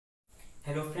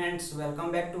Hello friends,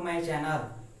 welcome back to my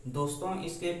channel. दोस्तों,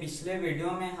 इसके पिछले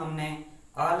वीडियो में हमने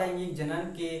अलैंगिक जनन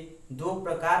के दो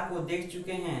प्रकार को देख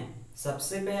चुके हैं।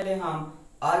 सबसे पहले हम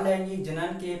अलैंगिक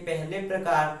जनन के पहले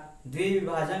प्रकार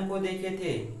द्विविभाजन को देखे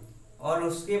थे और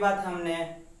उसके बाद हमने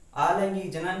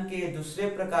अलैंगिक जनन के दूसरे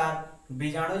प्रकार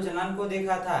बीजाणु जनन को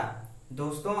देखा था।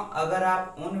 दोस्तों, अगर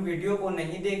आप उन वीडियो को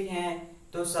नहीं देखे हैं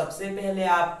तो सबसे पहले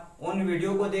आप उन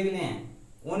वीडियो को देख लें।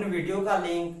 उन वीडियो का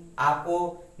लिंक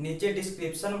आपको नीचे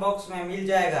डिस्क्रिप्शन बॉक्स में मिल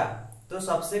जाएगा। तो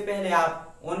सबसे पहले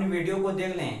आप उन वीडियो को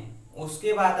देख लें,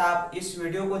 उसके बाद आप इस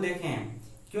वीडियो को देखें,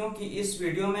 क्योंकि इस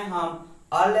वीडियो में हम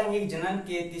अलैंगिक जनन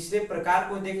के तीसरे प्रकार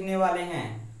को देखने वाले हैं।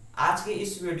 आज के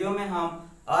इस वीडियो में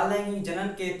हम अलैंगिक जनन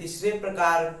के तीसरे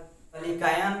प्रकार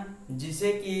कलिकायन,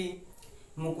 जिसे कि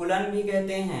मुकुलन भी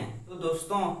कहते हैं। तो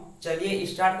दोस्तों, चलिए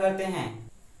स्टार्ट करते हैं।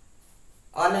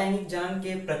 अलैंगिक जनन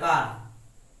के प्रकार।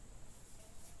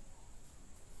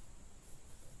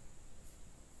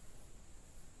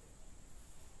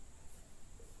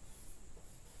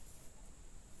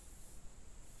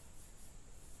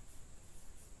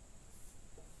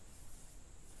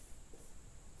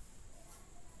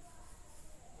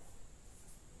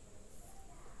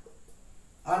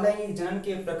 अलैंगिक जनन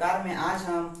के प्रकार में आज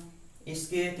हम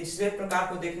इसके तीसरे प्रकार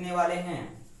को देखने वाले हैं,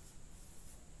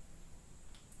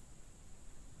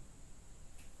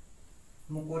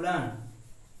 मुकुलन,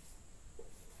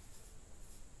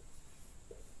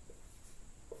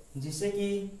 जिसे कि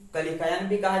कलिकायन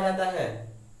भी कहा जाता है।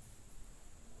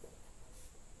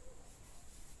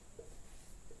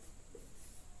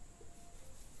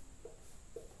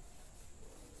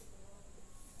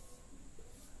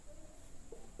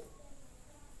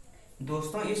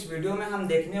 दोस्तों, इस वीडियो में हम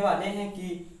देखने वाले हैं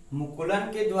कि मुकुलन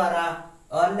के द्वारा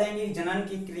अलैंगिक जनन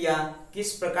की क्रिया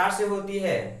किस प्रकार से होती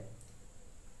है।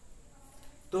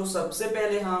 तो सबसे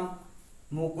पहले हम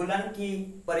मुकुलन की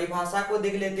परिभाषा को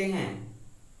देख लेते हैं।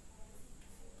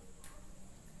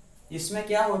 इसमें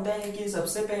क्या होता है कि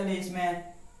सबसे पहले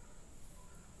इसमें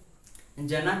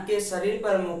जनक के शरीर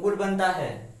पर मुकुल बनता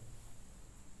है।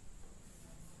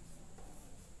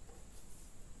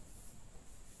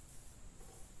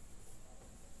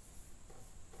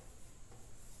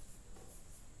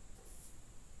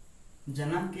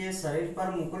 जनक के शरीर पर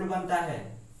मुकुल बनता है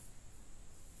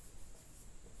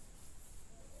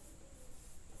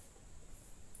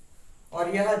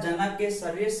और यह जनक के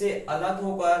शरीर से अलग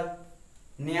होकर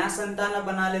नया संतान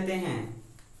बना लेते हैं।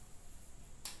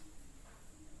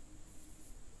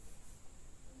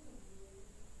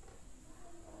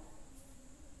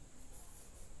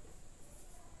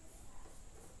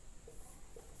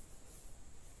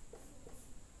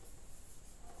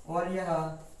 और यह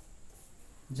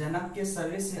जनक के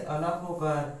शरीर से अलग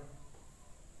होकर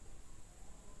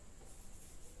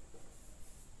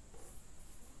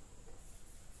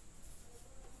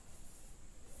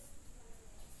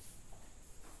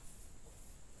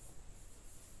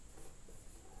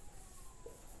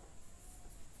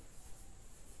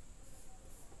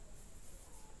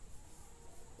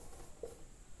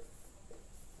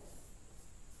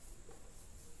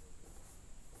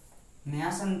नया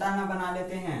संतान बना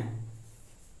लेते हैं।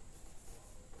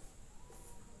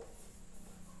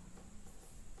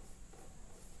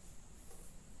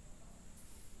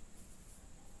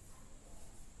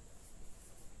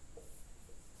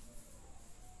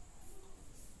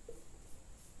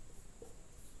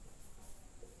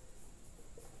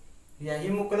 यही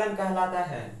मुकुलन कहलाता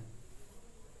है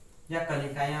या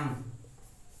कलिकायन।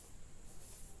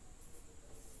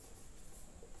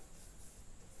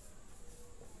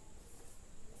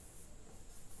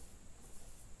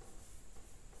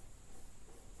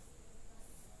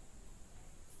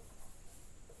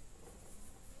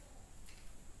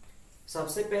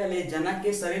 सबसे पहले जनक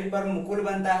के शरीर पर मुकुल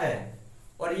बनता है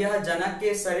और यह जनक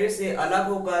के शरीर से अलग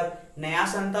होकर नया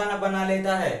संतान बना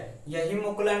लेता है। यही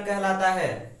मुकुलन कहलाता है।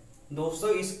 दोस्तों,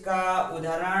 इसका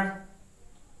उदाहरण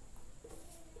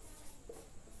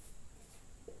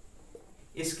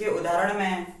इसके उदाहरण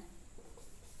में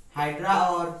हाइड्रा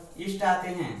और ईस्ट आते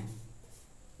हैं।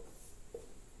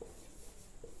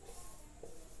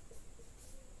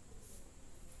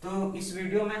 तो इस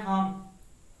वीडियो में हम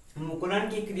मुकुलन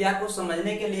की क्रिया को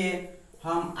समझने के लिए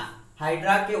हम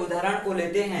हाइड्रा के उदाहरण को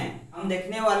लेते हैं। हम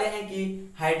देखने वाले हैं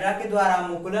कि हाइड्रा के द्वारा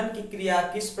मुकुलन की क्रिया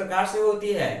किस प्रकार से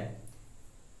होती है।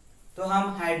 तो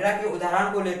हम हाइड्रा के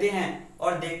उदाहरण को लेते हैं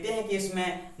और देखते हैं कि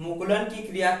इसमें मुकुलन की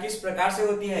क्रिया किस प्रकार से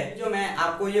होती है। जो मैं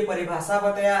आपको ये परिभाषा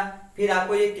बताया, फिर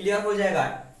आपको ये क्लियर हो जाएगा।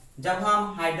 जब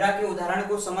हम हाइड्रा के उदाहरण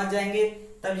को समझ जाएंगे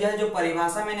तब यह जो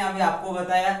परिभाषा मैंने अभी आपको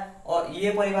बताया और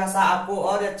ये परिभाषा आपको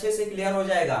और अच्छे से क्लियर हो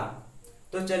जाएगा।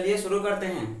 तो चलिए शुरू करते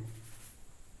हैं।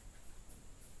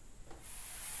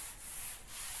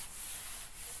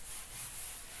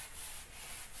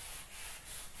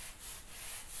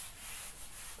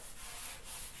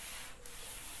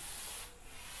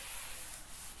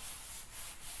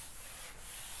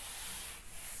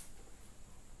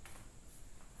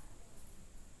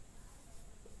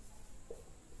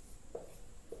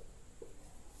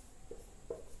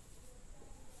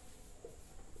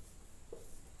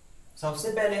 सबसे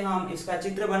पहले हम इसका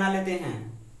चित्र बना लेते हैं।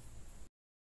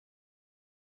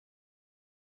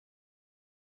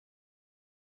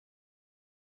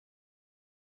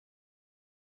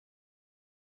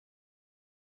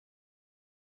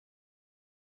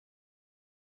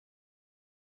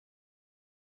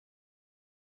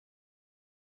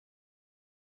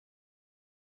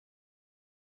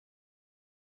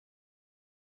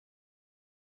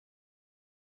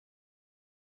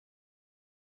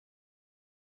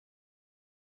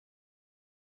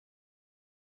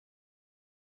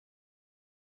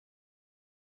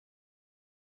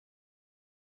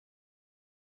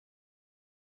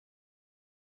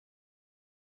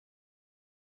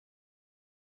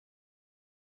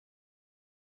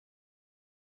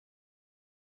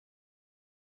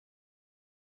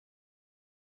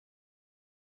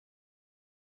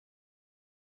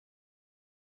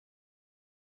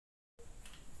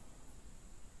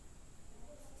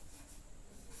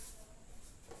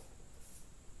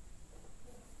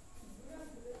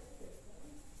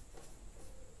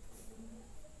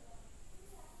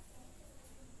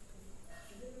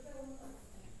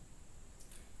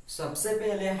 सबसे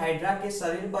पहले हाइड्रा के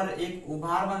शरीर पर एक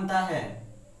उभार बनता है।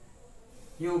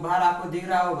 ये उभार आपको दिख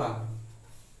रहा होगा।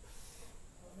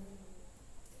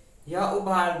 यह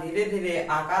उभार धीरे धीरे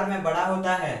आकार में बड़ा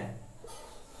होता है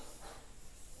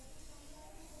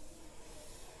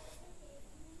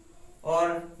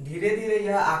और धीरे धीरे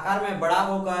यह आकार में बड़ा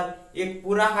होकर एक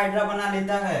पूरा हाइड्रा बना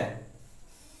लेता है।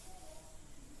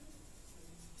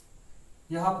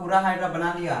 यह पूरा हाइड्रा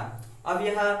बना लिया। अब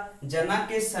यह जनक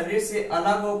के शरीर से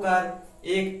अलग होकर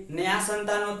एक नया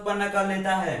संतान उत्पन्न कर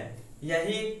लेता है।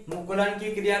 यही मुकुलन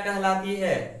की क्रिया कहलाती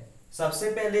है। सबसे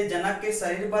पहले जनक के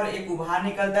शरीर पर एक उभार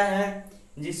निकलता है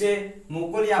जिसे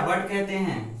मुकुल या बट कहते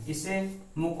हैं। इसे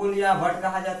मुकुल या बट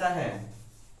कहा जाता है।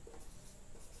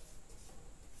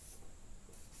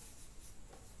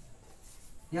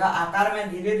 यह आकार में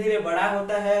धीरे धीरे बड़ा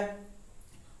होता है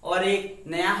और एक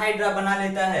नया हाइड्रा बना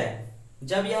लेता है।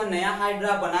 जब यह नया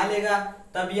हाइड्रा बना लेगा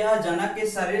तब यह जनक के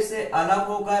शरीर से अलग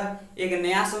होकर एक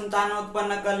नया संतान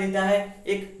उत्पन्न कर लेता है,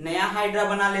 एक नया हाइड्रा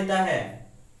बना लेता है।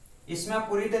 इसमें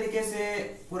पूरी तरीके से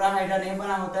पूरा हाइड्रा नहीं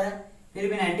बना होता है, फिर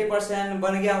भी 90%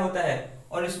 बन गया होता है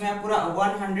और इसमें पूरा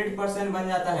 100% बन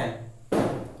जाता है।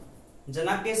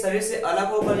 जनक के शरीर से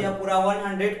अलग होकर यह पूरा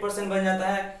 100% बन जाता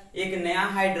है, एक नया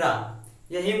हाइड्रा।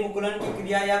 यही मुकुलन की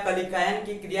क्रिया या कलिकायन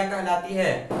की क्रिया कहलाती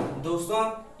है। दोस्तों,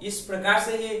 इस प्रकार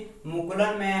से ही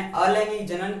मुकुलन में अलैंगिक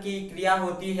जनन की क्रिया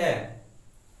होती है।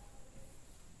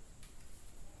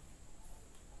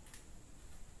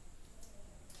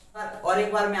 और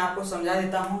एक बार मैं आपको समझा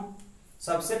देता हूं।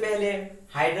 सबसे पहले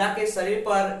हाइड्रा के शरीर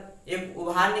पर एक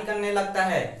उभार निकलने लगता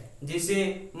है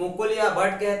जिसे मुकुल या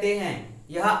बट कहते हैं।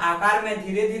 यह आकार में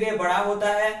धीरे धीरे बड़ा होता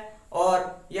है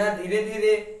और यह धीरे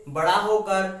धीरे बड़ा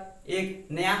होकर एक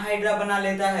नया हाइड्रा बना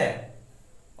लेता है।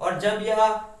 और जब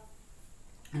यह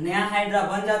नया हाइड्रा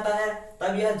बन जाता है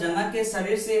तब यह जनक के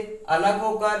शरीर से अलग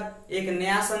होकर एक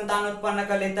नया संतान उत्पन्न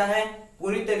कर लेता है।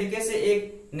 पूरी तरीके से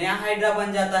एक नया हाइड्रा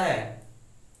बन जाता है।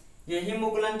 यही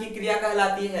मुकुलन की क्रिया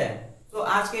कहलाती है। तो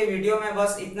आज के वीडियो में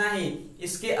बस इतना ही।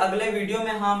 इसके अगले वीडियो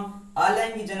में हम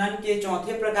अलैंगिक जनन के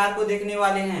चौथे प्रकार को देखने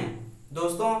वाले हैं।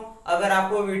 दोस्तों, अगर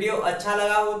आपको वीडियो अच्छा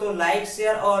लगा हो तो लाइक,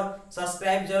 शेयर और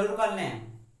सब्सक्राइब जरूर कर लें।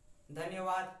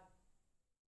 धन्यवाद।